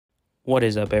What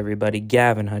is up, everybody?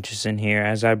 Gavin Hutchison here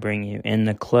as I bring you In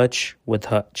the Clutch with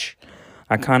Hutch.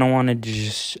 I kind of wanted to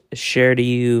just share to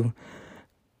you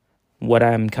what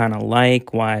I'm kind of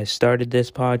like, why I started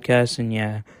this podcast, and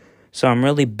yeah. So I'm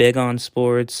really big on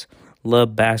sports,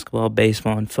 love basketball,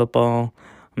 baseball, and football.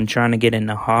 I'm trying to get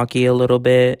into hockey a little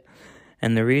bit,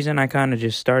 and the reason I kind of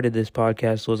just started this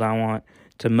podcast was I want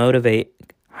to motivate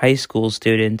high school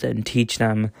students and teach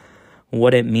them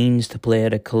what it means to play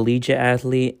at a collegiate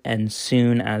athlete and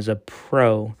soon as a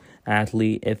pro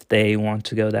athlete if they want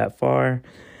to go that far.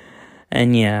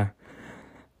 And yeah,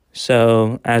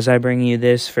 so as I bring you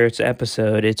this first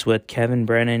episode, it's with Kevin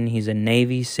Brennan. He's a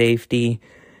Navy safety.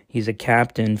 He's a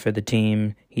captain for the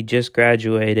team. He just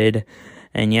graduated.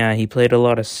 And yeah, he played a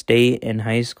lot of state in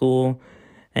high school.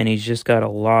 And he's just got a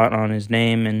lot on his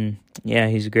name. And yeah,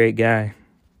 he's a great guy.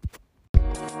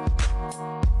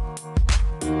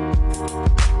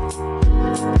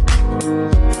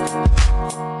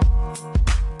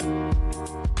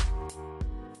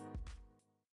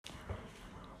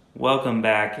 Welcome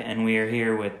back, and we are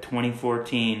here with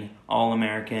 2014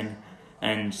 All-American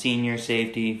and senior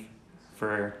safety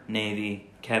for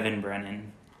Navy, Kevin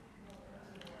Brennan.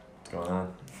 What's going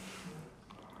on?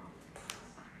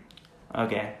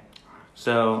 Okay,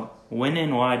 so when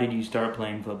and why did you start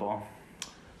playing football?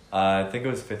 I think it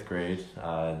was 5th grade.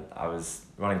 I was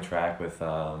running track with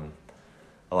a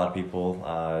lot of people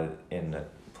in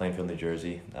Plainfield, New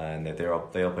Jersey, and they all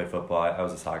play football. I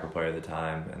was a soccer player at the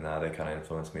time, and they kind of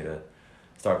influenced me to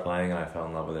start playing, and I fell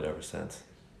in love with it ever since.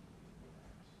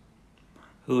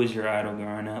 Who was your idol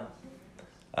growing up?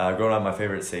 Growing up, my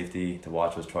favorite safety to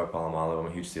watch was Troy Polamalu. I'm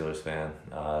a huge Steelers fan,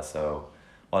 so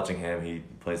watching him, he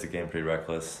plays the game pretty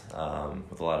reckless,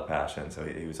 with a lot of passion, so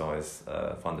he was always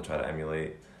fun to try to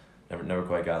emulate. Never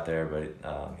quite got there,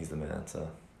 but he's the man, so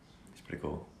he's pretty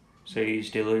cool. So you're a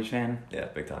Steelers fan? Yeah,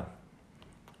 big time.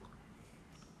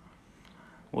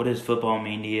 What does football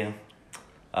mean to you?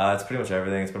 It's pretty much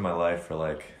everything. It's been my life for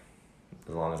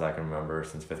as long as I can remember,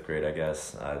 since 5th grade, I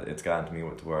guess. It's gotten to me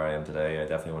to where I am today. I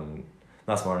definitely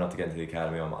not smart enough to get into the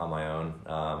academy on my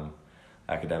own.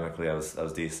 Academically, I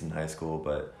was decent in high school,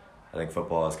 but I think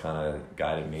football has kind of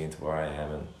guided me into where I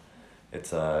am, and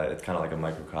it's kind of like a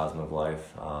microcosm of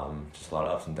life. Just a lot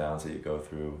of ups and downs that you go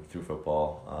through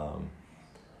football,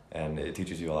 and it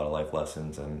teaches you a lot of life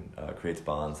lessons and creates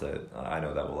bonds that I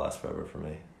know that will last forever for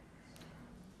me.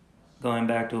 Going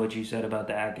back to what you said about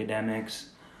the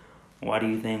academics, why do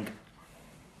you think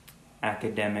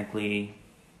academically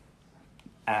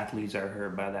athletes are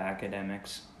hurt by the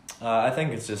academics? I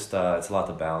think it's just it's a lot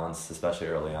to balance, especially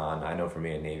early on. I know for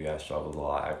me in Navy, I struggled a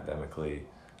lot academically.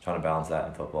 Trying to balance that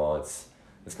in football, it's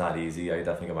not easy. I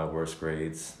definitely got my worst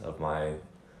grades of my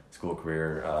school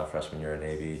career freshman year in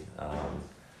Navy.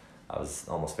 I was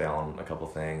almost failing a couple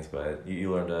things, but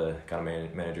you learn to kind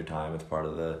of manage your time. It's part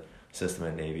of the system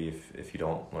at Navy. If you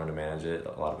don't learn to manage it,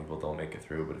 a lot of people don't make it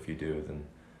through. But if you do, then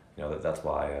that's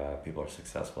why people are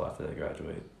successful after they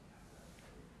graduate.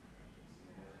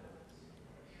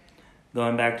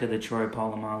 Going back to the Troy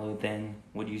Polamalu thing,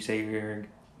 would you say you're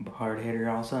a hard hitter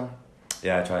also?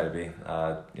 Yeah, I try to be.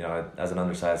 As an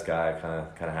undersized guy, I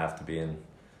kind of have to be in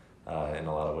a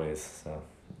lot of ways. So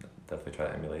definitely try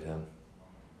to emulate him.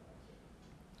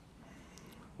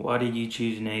 Why did you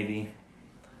choose Navy?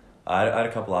 I had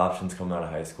a couple options coming out of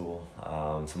high school.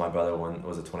 So my brother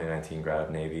was a 2019 grad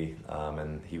of Navy,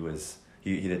 and he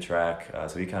did track.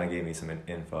 So he kind of gave me some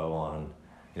info on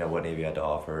what Navy had to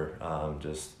offer.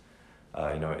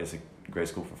 It's a great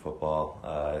school for football.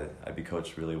 I'd be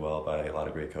coached really well by a lot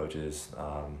of great coaches.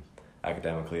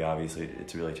 Academically, obviously,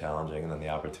 it's really challenging, and then the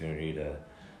opportunity to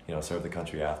serve the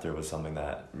country after was something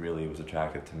that really was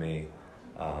attractive to me.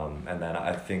 And then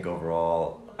I think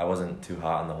overall, I wasn't too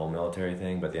hot on the whole military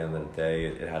thing, but at the end of the day,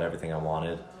 it had everything I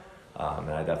wanted,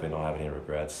 and I definitely don't have any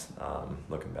regrets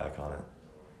looking back on it.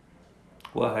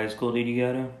 What high school did you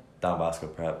go to? Bosco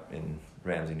Prep in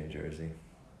Ramsey, New Jersey.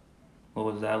 What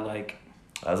was that like?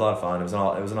 It was a lot of fun. It was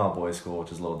an all boys school,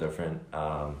 which is a little different.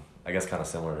 I guess kind of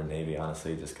similar to Navy,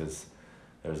 honestly, just because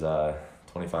there's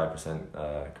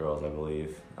 25% girls, I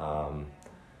believe.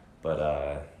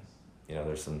 But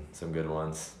there's some good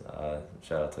ones.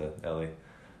 Shout out to Ellie.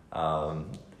 All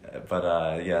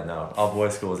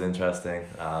boys school was interesting.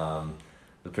 It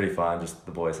was pretty fun, just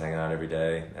the boys hanging out every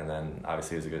day, and then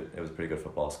obviously it was a pretty good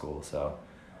football school, so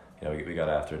we got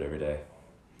after it every day.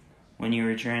 When you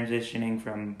were transitioning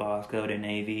from Bosco to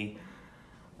Navy,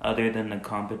 other than the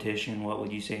competition, what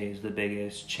would you say is the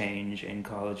biggest change in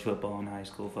college football and high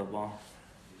school football?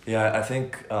 Yeah, I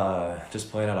think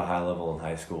just playing at a high level in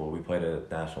high school, we played a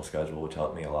national schedule, which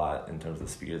helped me a lot in terms of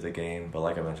the speed of the game. But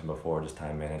like I mentioned before, just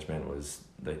time management was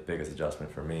the biggest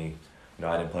adjustment for me.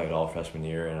 I didn't play at all freshman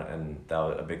year, and that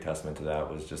was a big testament to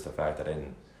that was just the fact that I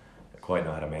didn't quite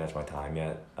know how to manage my time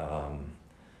yet.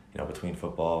 Between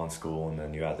football and school, and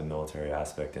then you add the military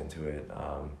aspect into it.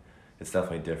 It's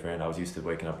definitely different. I was used to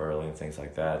waking up early and things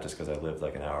like that just because I lived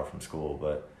like an hour from school,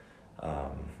 but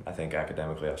I think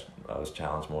academically I was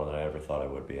challenged more than I ever thought I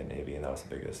would be in Navy, and that was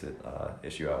the biggest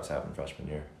issue I was having freshman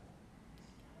year.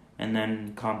 And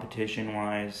then competition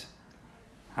wise,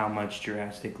 how much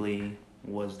drastically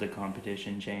was the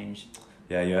competition changed?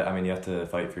 Yeah, you have to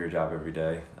fight for your job every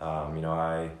day.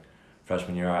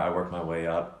 Freshman year I worked my way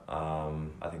up.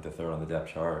 I think the third on the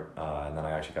depth chart, and then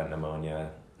I actually got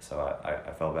pneumonia, so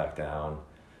I fell back down,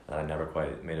 and I never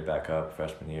quite made it back up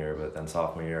freshman year. But then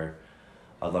sophomore year,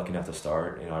 I was lucky enough to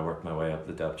start. I worked my way up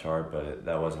the depth chart, but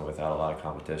that wasn't without a lot of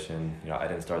competition. I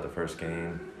didn't start the first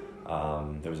game.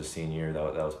 There was a senior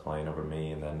that was playing over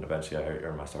me, and then eventually I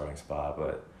earned my starting spot.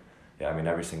 But yeah,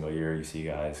 every single year you see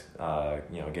guys,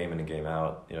 game in and game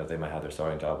out. They might have their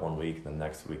starting job one week, and the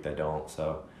next week they don't.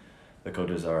 So the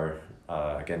coaches are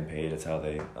getting paid. It's how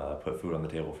they put food on the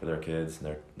table for their kids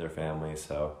and their families.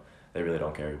 So they really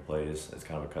don't care who plays. It's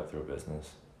kind of a cutthroat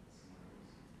business.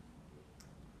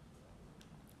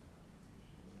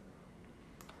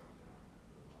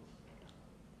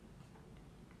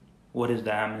 What is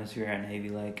the atmosphere at Navy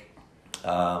like?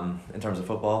 In terms of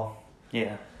football,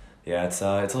 Yeah. yeah, it's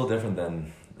a little different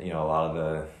than a lot of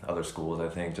the other schools. I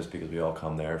think just because we all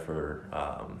come there for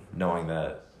knowing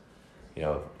that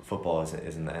football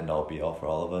isn't the end all be all for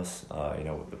all of us.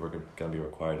 We're going to be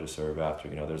required to serve after.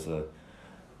 There's a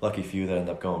lucky few that end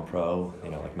up going pro.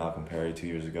 Like Malcolm Perry 2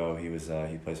 years ago, he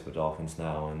plays for the Dolphins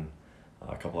now, and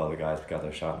a couple other guys got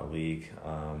their shot in the league.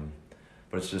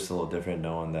 But it's just a little different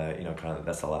knowing that kind of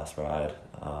that's the last ride.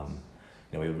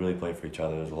 We really play for each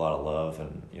other. There's a lot of love,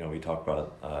 and we talk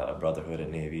about a brotherhood at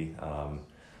Navy.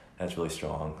 That's really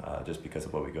strong, just because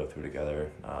of what we go through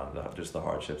together, just the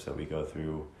hardships that we go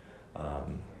through,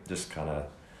 just kind of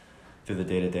through the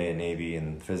day-to-day at Navy,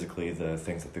 and physically the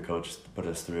things that the coach put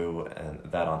us through, and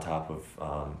that on top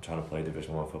of trying to play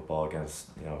Division I football against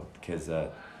kids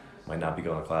that might not be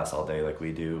going to class all day like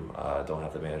we do, don't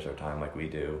have to manage their time like we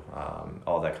do.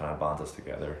 All that kind of bonds us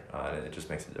together, and it just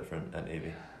makes it different at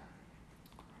Navy.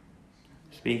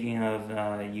 Speaking of,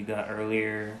 you got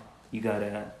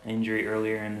an injury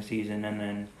earlier in the season, and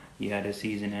then you had a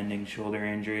season-ending shoulder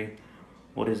injury.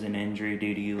 What does an injury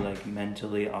do to you, like,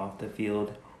 mentally off the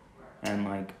field, and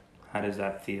like, how does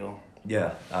that feel?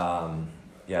 Yeah,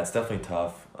 it's definitely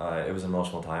tough. It was an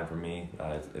emotional time for me.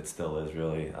 It still is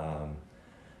really.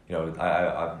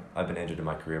 I've been injured in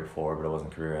my career before, but it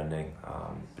wasn't career-ending.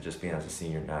 But just being as a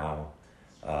senior now,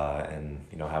 and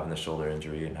having the shoulder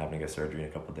injury and having to get surgery in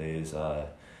a couple of days, kind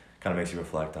of makes you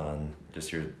reflect on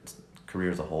just your career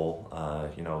as a whole.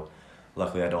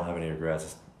 Luckily I don't have any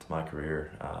regrets to my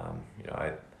career.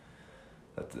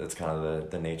 That's kind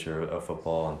of the nature of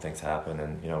football, and things happen,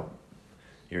 and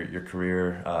your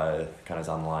career kind of is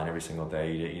on the line every single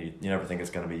day. You never think it's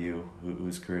going to be you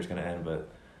whose career is going to end, but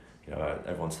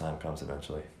everyone's time comes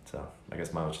eventually. So I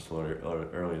guess mine was just a little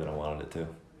earlier than I wanted it to.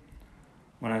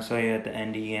 When I saw you at the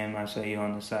ND game, I saw you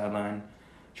on the sideline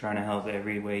trying to help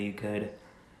every way you could.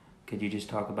 Could you just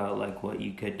talk about like what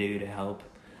you could do to help?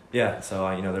 Yeah, so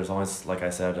there's always, like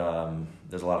I said,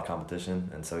 there's a lot of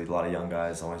competition, and so a lot of young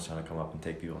guys always trying to come up and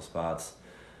take people's spots.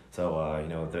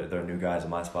 So they're new guys in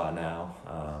my spot now,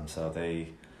 so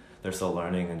they're still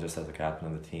learning, and just as the captain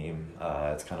of the team,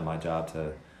 it's kind of my job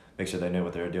to make sure they know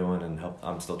what they're doing and help.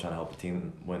 I'm still trying to help the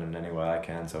team win in any way I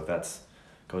can. So if that's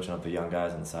coaching up the young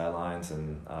guys on the sidelines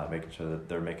and making sure that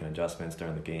they're making adjustments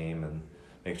during the game and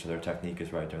making sure their technique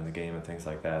is right during the game and things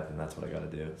like that, then that's what I got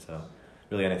to do. So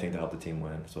really anything to help the team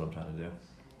win is what I'm trying to do.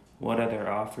 What other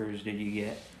offers did you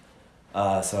get?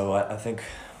 So I think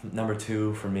number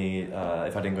two for me, if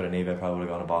I didn't go to Navy, I probably would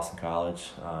have gone to Boston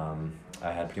College.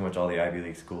 I had pretty much all the Ivy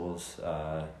League schools,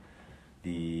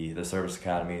 the service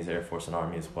academies, Air Force and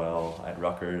Army as well. I had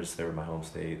Rutgers, they were my home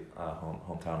state,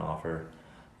 hometown offer.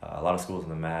 A lot of schools in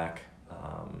the MAC,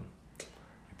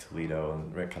 Toledo,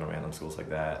 and kind of random schools like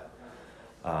that.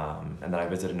 And then I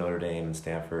visited Notre Dame and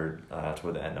Stanford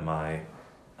toward the end of my,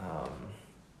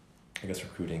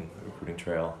 recruiting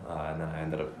trail, and then I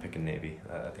ended up picking Navy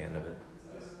at the end of it.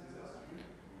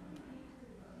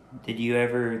 Did you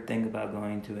ever think about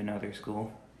going to another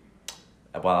school?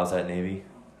 While I was at Navy?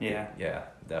 Yeah. Yeah,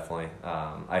 definitely.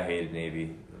 I hated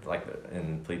Navy. Like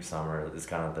in plebe summer, it's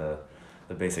kind of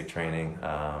the basic training.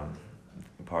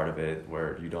 part of it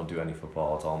where you don't do any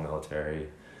football. It's all military.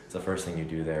 It's the first thing you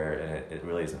do there, and it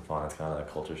really isn't fun. It's kind of a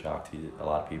culture shock to a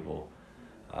lot of people.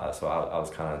 So I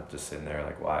was kind of just sitting there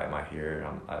like, why am I here?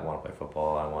 I want to play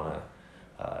football. I want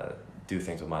to do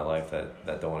things with my life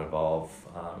that don't involve,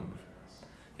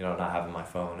 not having my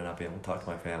phone and not being able to talk to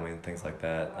my family and things like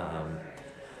that.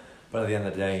 But at the end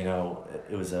of the day,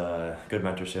 it was a good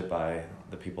mentorship by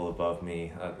the people above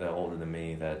me, that older than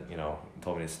me, that,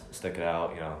 told me to stick it out.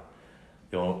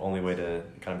 The only way to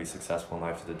kind of be successful in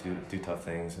life is to do tough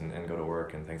things and go to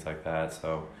work and things like that.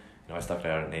 So, I stuck it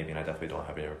out at Navy, and I definitely don't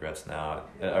have any regrets now.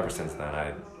 Ever since then,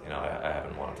 I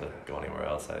haven't wanted to go anywhere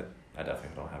else. I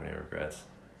definitely don't have any regrets.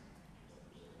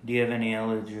 Do you have any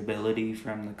eligibility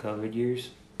from the COVID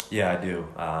years? Yeah, I do.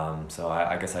 So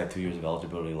I guess I have 2 years of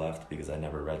eligibility left because I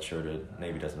never redshirted.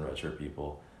 Navy doesn't redshirt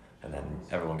people. And then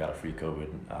everyone got a free COVID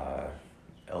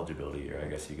eligibility year, I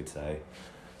guess you could say.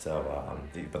 So,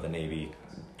 but the Navy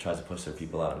tries to push their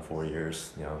people out in 4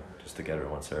 years, just to get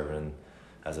everyone serving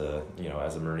as a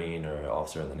Marine or an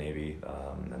officer in the Navy.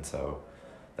 And so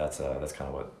that's kind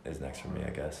of what is next for me, I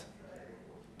guess.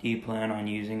 Do you plan on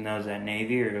using those at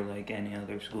Navy or like any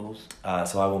other schools?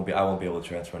 So I won't be able to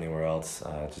transfer anywhere else,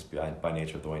 just by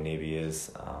nature of the way Navy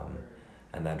is.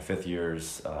 And then 5th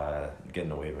years,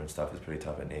 getting a waiver and stuff is pretty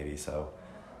tough at Navy. So,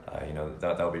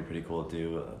 that would be pretty cool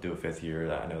to do a 5th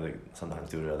year. I know they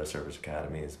sometimes do it at other service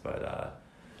academies, but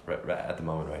at the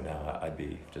moment right now, I'd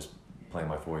be just playing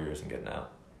my 4 years and getting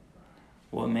out.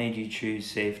 What made you choose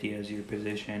safety as your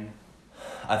position?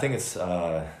 I think it's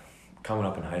coming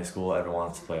up in high school, everyone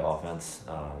wants to play offense.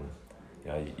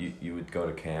 You would go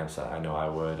to camps, I know I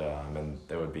would, and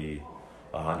there would be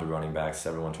 100 running backs,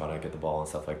 everyone trying to get the ball and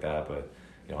stuff like that, but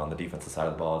on the defensive side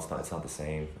of the ball, it's not the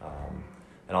same.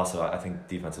 And also, I think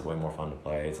defense is way more fun to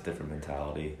play. It's a different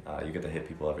mentality. You get to hit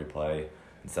people every play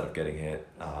instead of getting hit.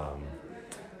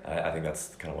 I think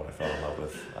that's kind of what I fell in love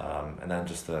with. And then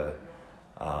just the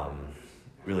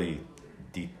really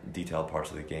detailed parts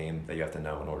of the game that you have to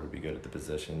know in order to be good at the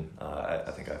position.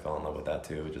 I think I fell in love with that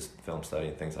too, just film study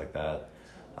and things like that.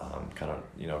 Kind of,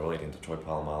 relating to Troy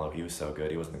Polamalu, he was so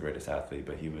good. He wasn't the greatest athlete,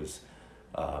 but he was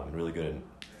really good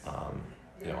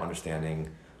at, understanding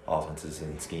offenses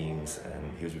and schemes,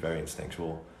 and he was very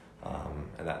instinctual.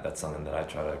 And that's something that I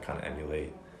try to kind of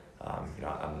emulate.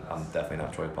 I'm definitely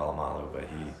not Troy Polamalu, but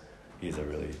he's a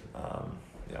really,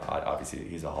 obviously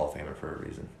he's a Hall of Famer for a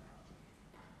reason.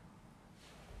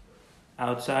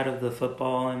 Outside of the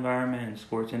football environment and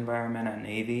sports environment at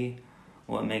Navy,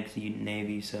 what makes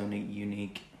Navy so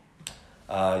unique?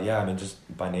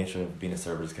 Just by nature of being a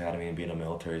service academy and being a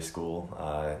military school,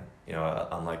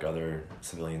 unlike other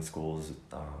civilian schools,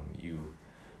 you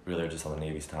really are just on the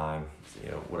Navy's time.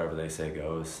 Whatever they say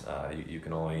goes. You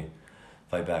can only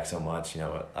fight back so much.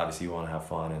 Obviously you want to have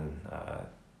fun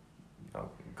and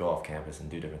go off campus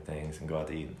and do different things and go out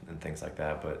to eat and things like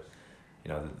that. But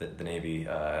the Navy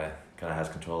kind of has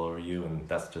control over you, and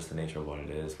that's just the nature of what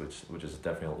it is, which is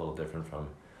definitely a little different from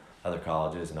other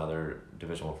colleges and other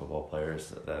Division I football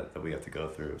players that we have to go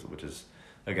through, which is,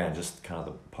 again, just kind of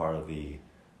the part of the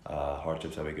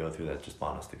hardships that we go through that just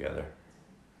bond us together.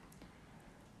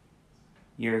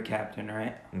 You're a captain,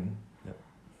 right? Mm-hmm. Yep.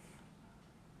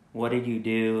 What did you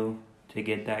do to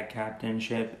get that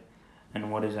captainship,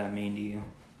 and what does that mean to you?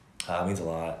 It means a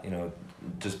lot.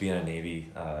 Just being a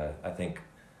Navy, I think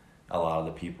a lot of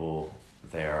the people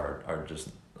there are just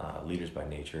leaders by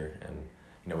nature, and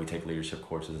we take leadership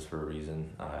courses for a reason.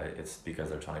 It's because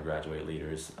they're trying to graduate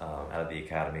leaders out of the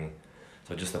academy.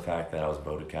 So just the fact that I was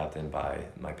voted captain by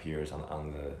my peers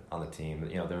on the team,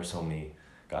 there were so many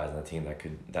guys on the team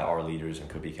that are leaders and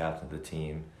could be captain of the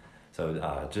team.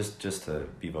 So just to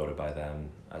be voted by them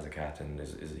as a captain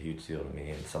is a huge deal to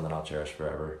me, and something I'll cherish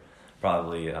forever.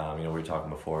 Probably, we were talking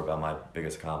before about my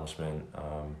biggest accomplishment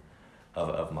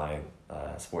of my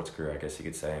sports career, I guess you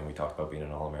could say, and we talked about being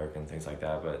an All-American and things like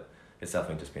that, but it's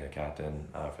definitely just being a captain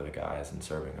for the guys and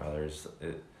serving others.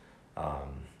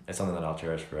 It's something that I'll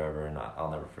cherish forever, and I'll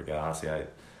never forget. Honestly,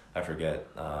 I forget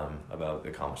about the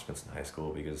accomplishments in high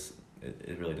school because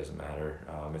it really doesn't matter.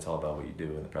 It's all about what you do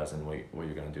in the present, what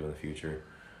you're going to do in the future.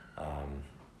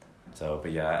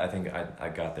 But yeah, I think I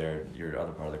got there. Your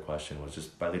other part of the question was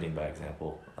just by leading by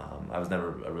example. I was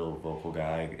never a real vocal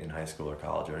guy in high school or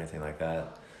college or anything like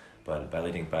that, but by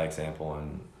leading by example,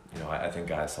 and I think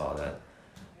guys saw that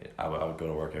I would go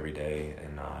to work every day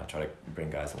and try to bring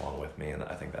guys along with me, and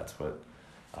I think that's what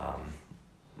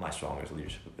my strongest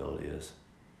leadership ability is.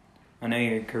 I know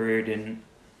your career didn't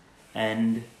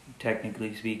end,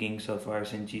 technically speaking, so far,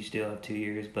 since you still have 2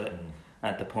 years, but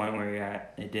at the point where you're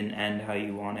at, it didn't end how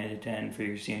you wanted it to end for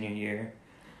your senior year.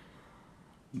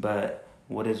 But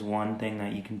what is one thing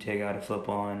that you can take out of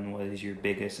football, and what is your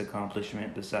biggest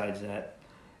accomplishment besides that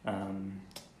um,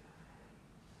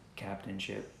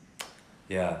 captainship?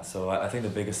 Yeah, so I think the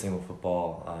biggest thing with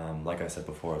football, like I said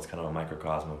before, it's kind of a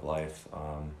microcosm of life.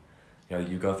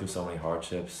 You go through so many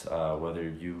hardships, whether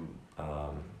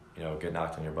get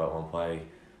knocked on your butt one play,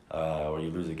 or you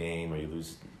lose a game, or you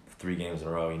lose 3 games in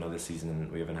a row. This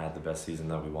season we haven't had the best season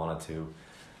that we wanted to.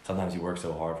 Sometimes you work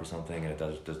so hard for something and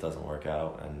it just doesn't work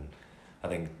out. And I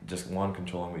think just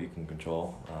controlling what you can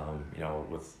control.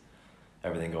 With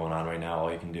everything going on right now,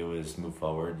 all you can do is move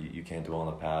forward. You can't dwell on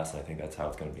the past, and I think that's how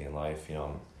it's going to be in life.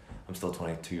 I'm still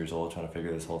 22 years old trying to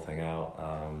figure this whole thing out.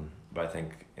 But I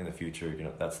think in the future,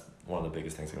 that's one of the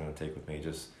biggest things I'm going to take with me,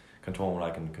 just controlling what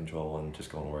I can control and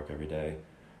just going to work every day.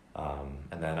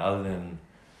 And then other than,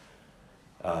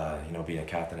 being a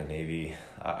captain at Navy,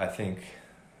 I think,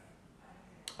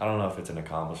 I don't know if it's an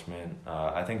accomplishment.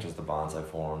 I think just the bonds I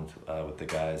formed with the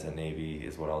guys at Navy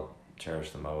is what I'll cherish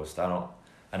the most.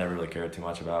 I never really cared too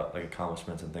much about like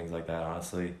accomplishments and things like that,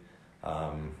 honestly,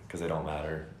 because they don't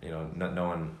matter. No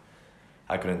one.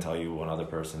 I couldn't tell you one other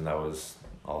person that was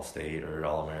All-State or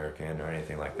All-American or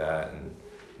anything like that, and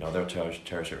they'll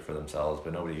cherish it for themselves.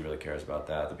 But nobody really cares about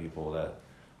that. The people that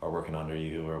are working under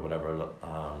you or whatever,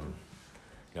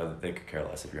 they could care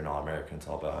less if you're an All-American. It's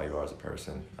all about how you are as a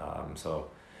person.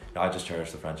 I just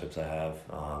cherish the friendships I have,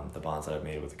 the bonds that I've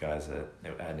made with the guys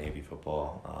at Navy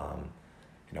football.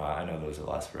 I know those will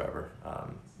last forever.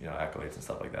 Accolades and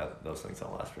stuff like that, those things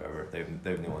don't last forever.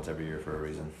 They've new ones every year for a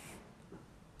reason.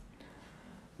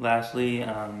 Lastly,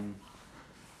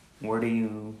 where do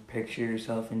you picture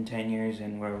yourself in 10 years,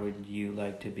 and where would you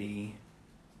like to be?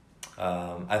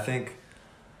 I think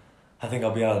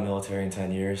I'll be out of the military in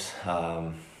 10 years.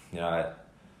 I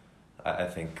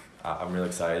think I'm really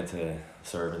excited to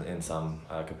serve in some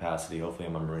capacity. Hopefully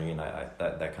I'm a Marine.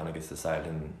 That kind of gets decided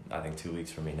in, I think, 2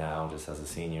 weeks from me now, just as a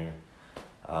senior.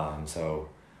 So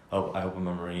I hope I'm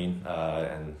a Marine,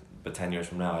 but 10 years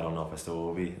from now, I don't know if I still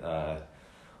will be.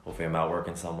 Hopefully I'm out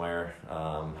working somewhere,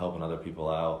 helping other people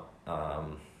out.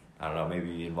 I don't know,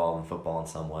 maybe involved in football in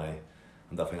some way.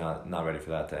 I'm definitely not ready for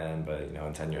that to end, but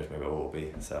in 10 years maybe it will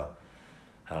be. So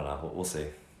I don't know, we'll see.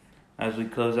 As we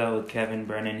close out with Kevin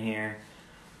Brennan here,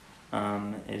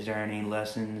 is there any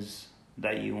lessons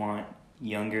that you want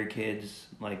younger kids,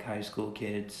 like high school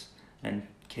kids and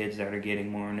kids that are getting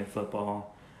more into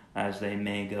football as they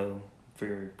may go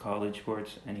for college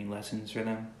sports, any lessons for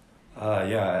them?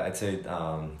 Yeah, I'd say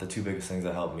the 2 biggest things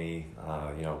that helped me,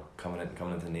 coming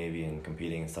into Navy and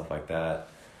competing and stuff like that,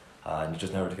 and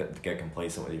just never to get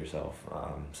complacent with yourself.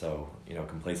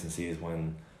 Complacency is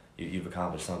when you've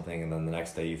accomplished something, and then the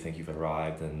next day you think you've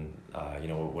arrived, and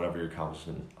whatever your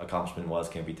accomplishment was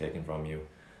can't be taken from you.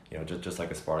 Just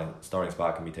like a starting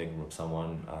spot can be taken from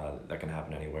someone, that can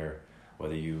happen anywhere.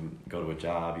 Whether you go to a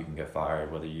job, you can get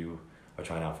fired. Whether you are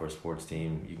trying out for a sports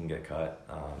team, you can get cut.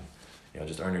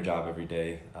 Just earn your job every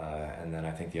day. And then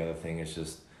I think the other thing is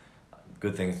just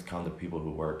good things come to people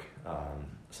who work.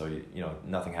 So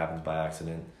nothing happens by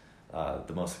accident.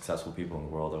 The most successful people in the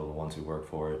world are the ones who work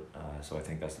for it. So I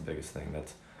think that's the biggest thing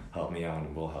that's helped me out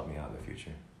and will help me out in the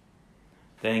future.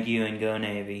 Thank you, and go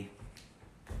Navy.